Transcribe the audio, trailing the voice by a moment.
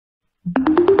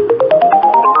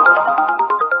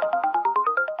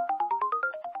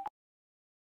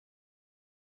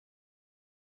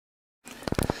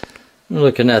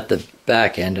Looking at the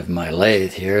back end of my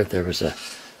lathe here, there was a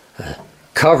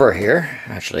cover here.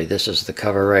 Actually, this is the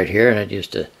cover right here, and it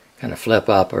used to kind of flip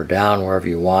up or down wherever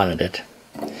you wanted it.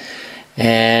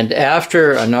 And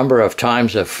after a number of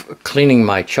times of cleaning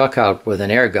my chuck out with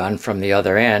an air gun from the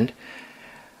other end,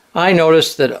 I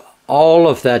noticed that all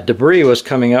of that debris was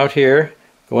coming out here,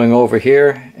 going over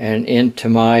here, and into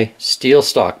my steel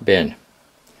stock bin.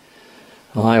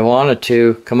 Well, I wanted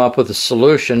to come up with a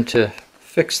solution to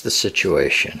fix the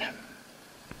situation.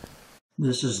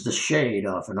 This is the shade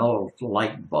off an old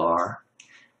light bar.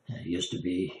 It used to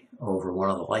be over one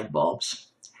of the light bulbs.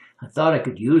 I thought I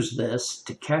could use this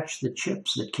to catch the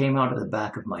chips that came out of the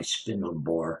back of my spindle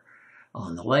bore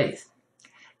on the lathe.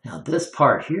 Now this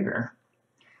part here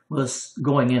was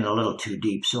going in a little too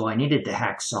deep, so I needed to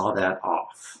hacksaw that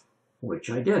off, which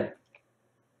I did.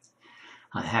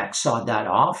 I hacksawed that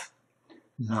off.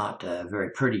 Not a very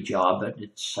pretty job, but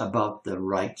it's about the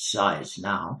right size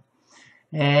now.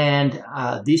 And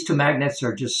these two magnets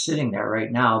are just sitting there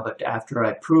right now, but after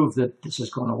I prove that this is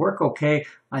going to work okay,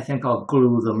 I think I'll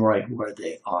glue them right where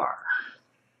they are.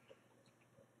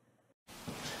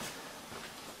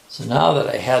 So now that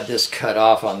I had this cut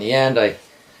off on the end, I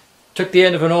took the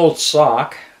end of an old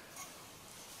sock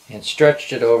and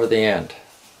stretched it over the end.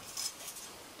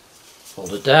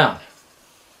 Pulled it down.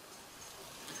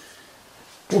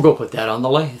 We'll go put that on the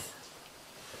lathe.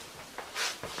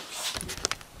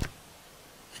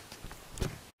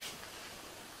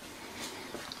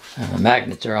 And the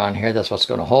magnets are on here, that's what's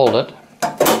going to hold it.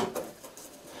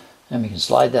 And we can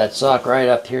slide that sock right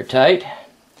up here tight.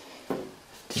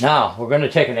 Now, we're going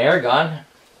to take an air gun,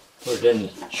 put it in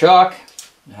the chuck.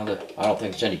 Now that I don't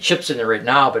think there's any chips in there right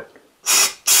now, but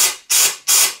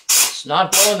it's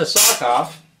not blowing the sock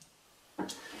off.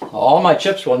 All my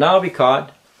chips will now be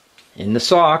caught in the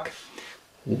sock.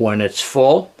 When it's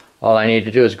full, all I need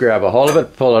to do is grab a hold of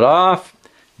it, pull it off,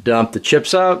 dump the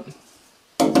chips out,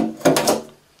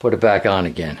 put it back on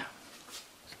again.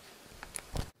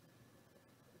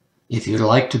 If you'd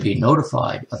like to be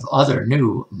notified of other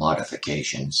new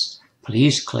modifications,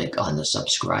 please click on the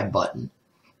subscribe button.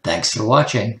 Thanks for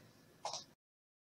watching.